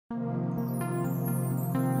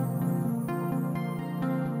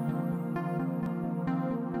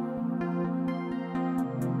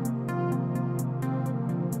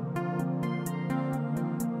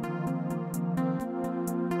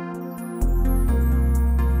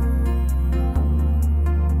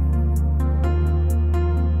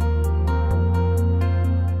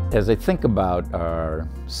As I think about our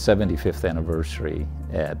 75th anniversary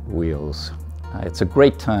at Wheels, it's a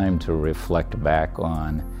great time to reflect back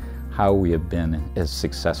on how we have been as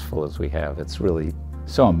successful as we have. It's really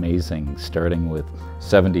so amazing, starting with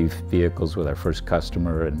 70 vehicles with our first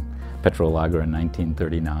customer in Petrolago in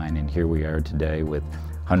 1939, and here we are today with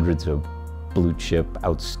hundreds of blue chip,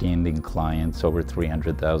 outstanding clients, over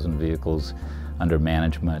 300,000 vehicles under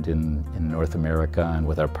management in North America, and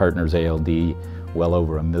with our partners ALD, well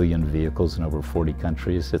over 1 million vehicles in over 40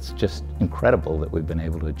 countries. It's just incredible that we've been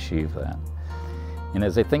able to achieve that. And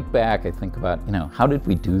as I think back, I think about, how did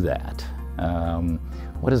we do that?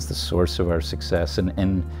 What is the source of our success?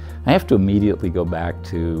 And I have to immediately go back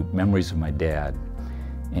to memories of my dad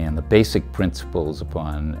and the basic principles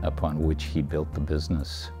upon which he built the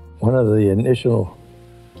business. One of the initial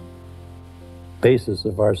basis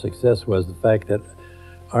of our success was the fact that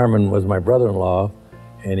Armin was my brother-in-law,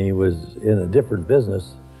 and he was in a different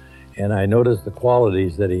business, and I noticed the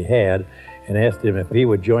qualities that he had and asked him if he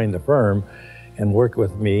would join the firm and work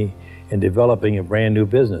with me in developing a brand new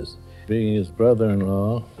business. Being his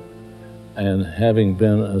brother-in-law and having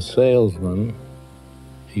been a salesman,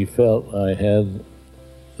 he felt I had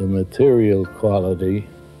the material quality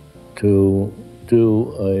to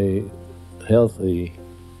do a healthy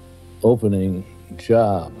opening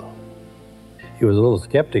job. He was a little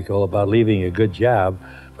skeptical about leaving a good job,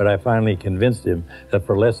 but I finally convinced him that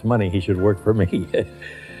for less money he should work for me.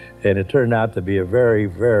 And it turned out to be a very,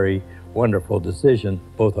 very wonderful decision,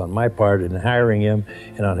 both on my part in hiring him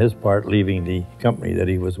and on his part leaving the company that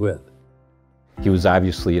he was with. He was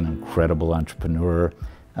obviously an incredible entrepreneur,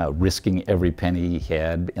 risking every penny he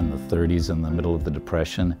had in the 30s in the middle of the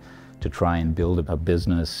Depression to try and build a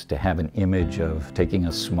business, to have an image of taking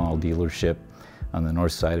a small dealership on the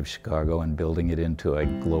north side of Chicago and building it into a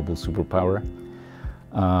global superpower.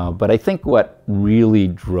 But I think what really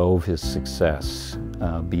drove his success,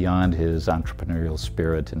 beyond his entrepreneurial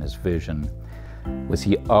spirit and his vision, was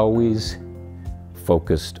he always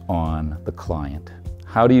focused on the client.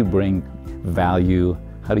 How do you bring value?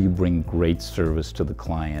 How do you bring great service to the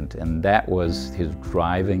client? And that was his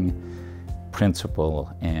driving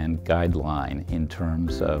principle and guideline in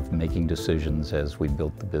terms of making decisions as we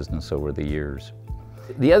built the business over the years.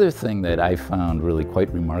 The other thing that I found really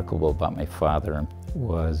quite remarkable about my father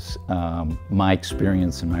was my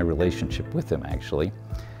experience and my relationship with him, actually.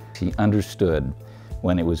 He understood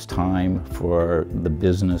when it was time for the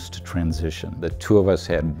business to transition. The two of us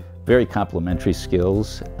had very complementary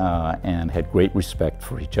skills and had great respect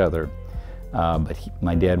for each other. But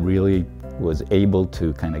my dad really was able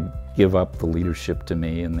to kind of give up the leadership to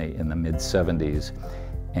me in the mid-70s.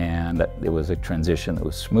 And it was a transition that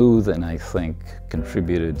was smooth and I think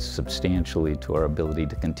contributed substantially to our ability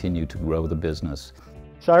to continue to grow the business.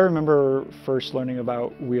 So I remember first learning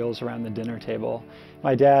about Wheels around the dinner table.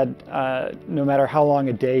 My dad, no matter how long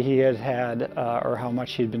a day he had had or how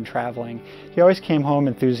much he'd been traveling, he always came home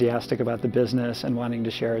enthusiastic about the business and wanting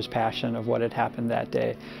to share his passion of what had happened that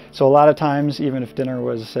day. So a lot of times, even if dinner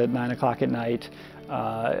was at 9 o'clock at night,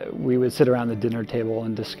 we would sit around the dinner table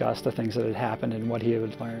and discuss the things that had happened and what he had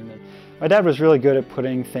learned. And my dad was really good at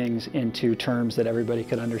putting things into terms that everybody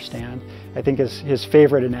could understand. I think his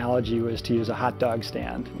favorite analogy was to use a hot dog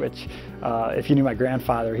stand, which if you knew my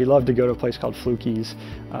grandfather, he loved to go to a place called Fluky's.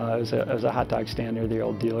 It was a hot dog stand near the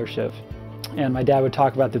old dealership. And my dad would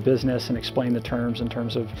talk about the business and explain the terms in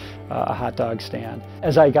terms of a hot dog stand.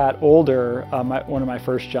 As I got older, one of my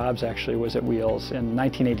first jobs actually was at Wheels. In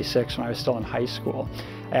 1986, when I was still in high school,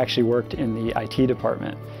 I actually worked in the IT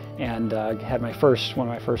department and had one of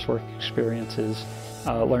my first work experiences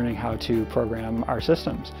learning how to program our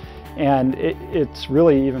systems. And it's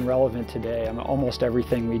really even relevant today. I mean, almost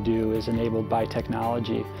everything we do is enabled by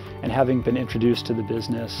technology. And having been introduced to the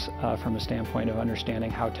business from a standpoint of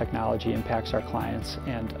understanding how technology impacts our clients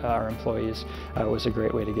and our employees was a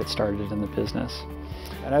great way to get started in the business.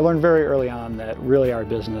 And I learned very early on that really our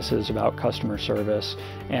business is about customer service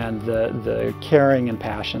and the caring and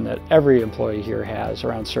passion that every employee here has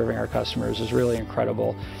around serving our customers is really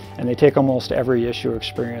incredible. And they take almost every issue or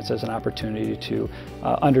experience as an opportunity to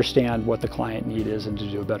understand what the client need is and to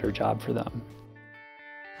do a better job for them.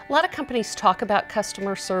 A lot of companies talk about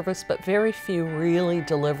customer service, but very few really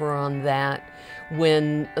deliver on that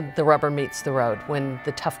when the rubber meets the road, when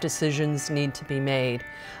the tough decisions need to be made.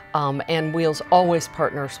 And Wheels always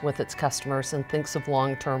partners with its customers and thinks of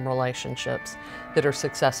long-term relationships that are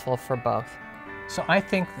successful for both. So I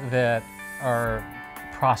think that our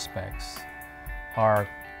prospects are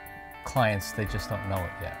clients, they just don't know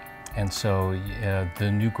it yet. And so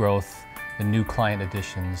the new growth, the new client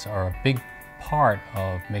additions are a big part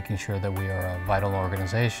of making sure that we are a vital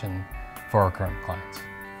organization for our current clients.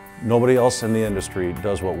 Nobody else in the industry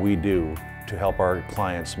does what we do to help our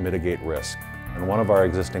clients mitigate risk. And one of our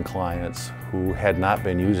existing clients who had not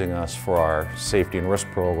been using us for our safety and risk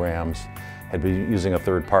programs, had been using a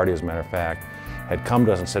third party as a matter of fact, had come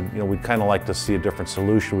to us and said, you know, we'd kind of like to see a different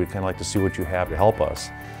solution, we'd kind of like to see what you have to help us.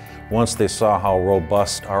 Once they saw how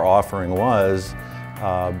robust our offering was,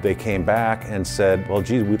 they came back and said, well,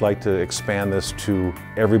 gee, we'd like to expand this to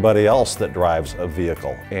everybody else that drives a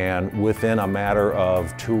vehicle. And within a matter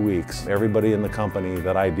of 2 weeks, everybody in the company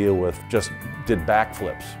that I deal with just did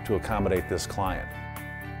backflips to accommodate this client.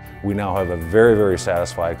 We now have a very, very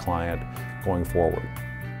satisfied client going forward.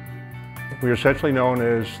 We are essentially known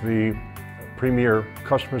as the premier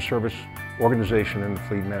customer service organization in the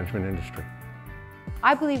fleet management industry.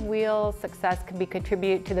 I believe Wheels' success can be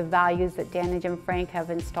contributed to the values that Dan and Jim Frank have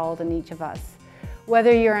installed in each of us.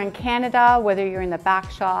 Whether you're in Canada, whether you're in the back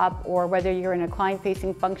shop, or whether you're in a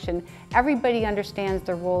client-facing function, everybody understands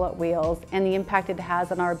their role at Wheels and the impact it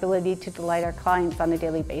has on our ability to delight our clients on a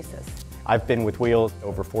daily basis. I've been with Wheels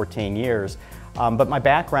over 14 years, but my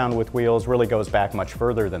background with Wheels really goes back much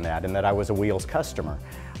further than that, in that I was a Wheels customer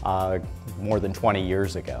more than 20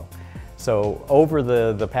 years ago. So over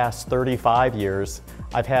the past 35 years,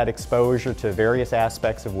 I've had exposure to various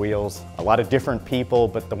aspects of Wheels, a lot of different people,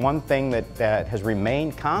 but the one thing that has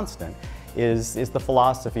remained constant is the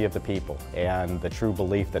philosophy of the people and the true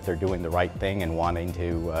belief that they're doing the right thing and wanting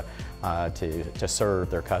to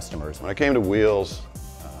serve their customers. When I came to Wheels,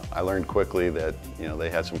 I learned quickly that they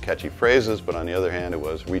had some catchy phrases, but on the other hand, it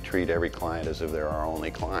was, we treat every client as if they're our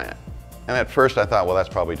only client. And at first I thought, well, that's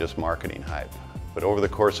probably just marketing hype. But over the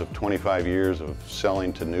course of 25 years of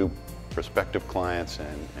selling to new prospective clients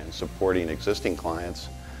and supporting existing clients,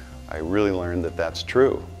 I really learned that that's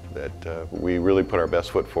true, that we really put our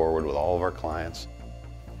best foot forward with all of our clients.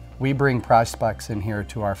 We bring prospects in here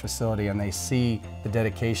to our facility and they see the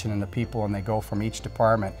dedication and the people, and they go from each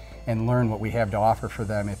department and learn what we have to offer for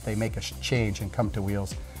them if they make a change and come to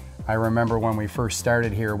Wheels. I remember when we first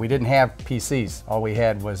started here, we didn't have PCs. All we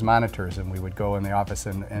had was monitors, and we would go in the office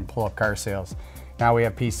and pull up car sales. Now we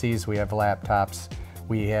have PCs, we have laptops,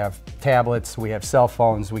 we have tablets, we have cell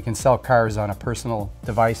phones. We can sell cars on a personal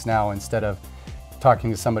device now instead of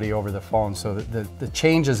talking to somebody over the phone. So the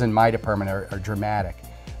changes in my department are dramatic,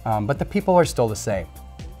 but the people are still the same.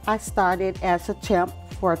 I started as a temp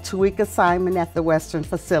for a 2-week assignment at the Western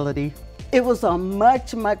facility. It was a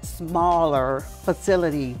much, much smaller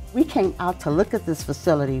facility. We came out to look at this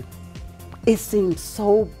facility. It seemed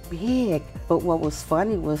so big, but what was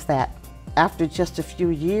funny was that after just a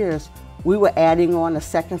few years, we were adding on a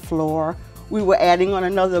second floor. We were adding on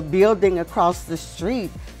another building across the street.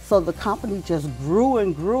 So the company just grew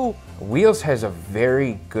and grew. Wheels has a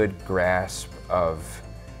very good grasp of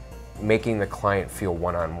making the client feel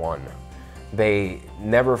one-on-one. They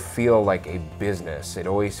never feel like a business. It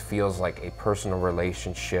always feels like a personal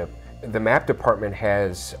relationship. The map department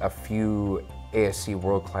has a few ASC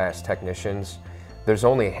world-class technicians. There's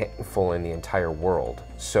only a handful in the entire world.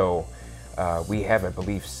 So we have, I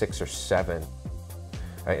believe, 6 or 7.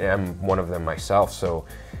 I'm one of them myself, so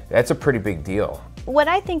that's a pretty big deal. What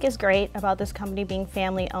I think is great about this company being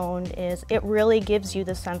family-owned is it really gives you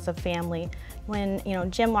the sense of family. When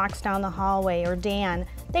Jim walks down the hallway, or Dan,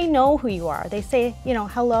 they know who you are. They say,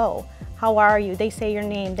 hello, how are you? They say your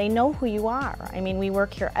name. They know who you are. I mean, we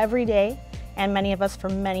work here every day, and many of us for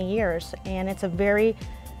many years, and it's a very,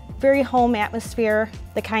 very home atmosphere,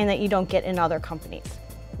 the kind that you don't get in other companies.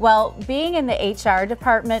 Well, being in the HR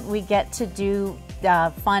department, we get to do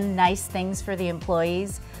fun, nice things for the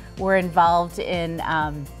employees. We're involved in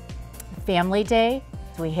Family Day.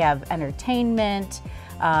 We have entertainment,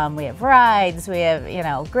 we have rides, we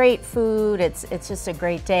have great food. It's just a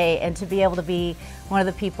great day, and to be able to be one of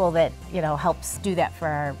the people that helps do that for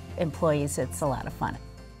our employees, it's a lot of fun.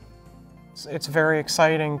 It's very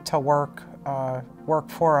exciting to work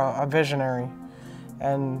for a visionary,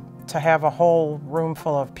 and to have a whole room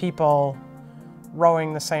full of people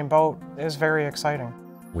rowing the same boat is very exciting.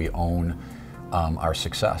 We own our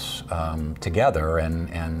success together,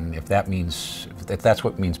 and if that's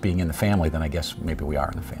what means being in the family, then I guess maybe we are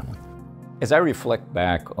in the family. As I reflect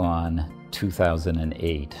back on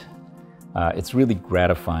 2008, it's really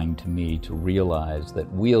gratifying to me to realize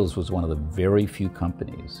that Wheels was one of the very few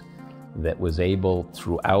companies that was able,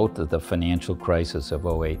 throughout the financial crisis of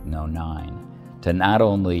 08 and 09, to not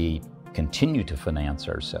only continue to finance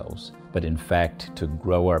ourselves, but in fact to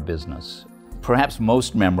grow our business. Perhaps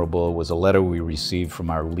most memorable was a letter we received from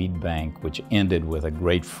our lead bank, which ended with a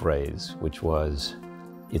great phrase, which was,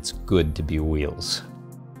 "It's good to be Wheels."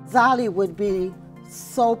 Zolly would be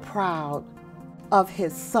so proud of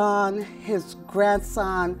his son, his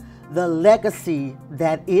grandson, the legacy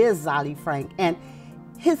that is Zolly Frank. And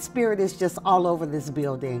his spirit is just all over this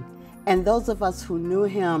building. And those of us who knew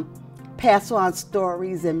him pass on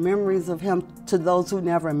stories and memories of him to those who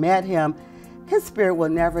never met him. His spirit will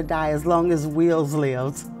never die as long as Wheels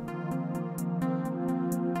lives.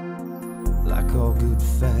 Like all good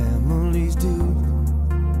families do,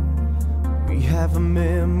 we have a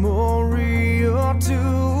memory or two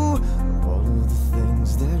of all of the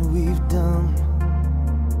things that we've done,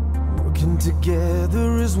 working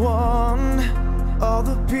together as one. All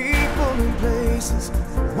the people and places,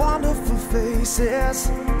 wonderful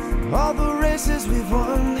faces, all the races we've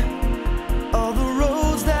won, all the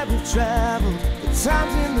roads that we've traveled, the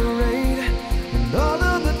times in the rain, and all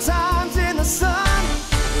of the times in the sun.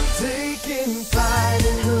 Taking pride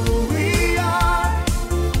in who we are,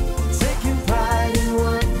 taking pride in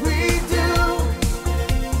what we do,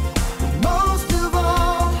 but most of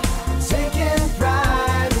all, taking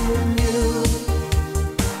pride in you.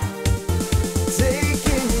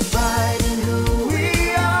 Taking pride in who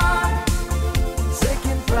we are,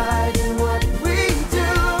 taking pride in what we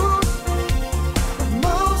do, but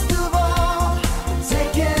most of all,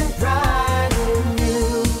 taking pride in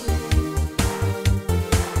you.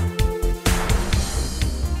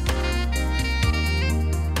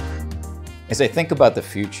 As I think about the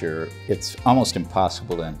future, it's almost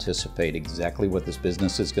impossible to anticipate exactly what this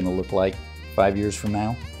business is going to look like 5 years from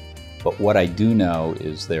now. But what I do know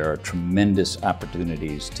is there are tremendous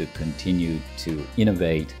opportunities to continue to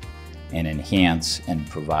innovate and enhance and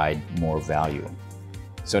provide more value.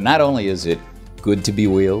 So not only is it good to be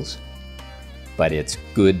Wheels, but it's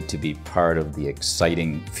good to be part of the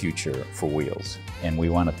exciting future for Wheels. And we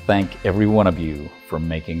want to thank every one of you for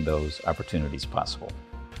making those opportunities possible.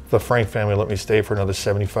 The Frank family let me stay for another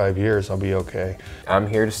 75 years, I'll be okay. I'm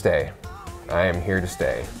here to stay. I am here to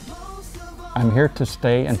stay. I'm here to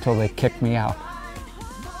stay until they kick me out.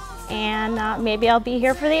 And maybe I'll be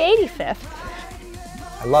here for the 85th.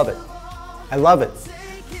 I love it. I love it.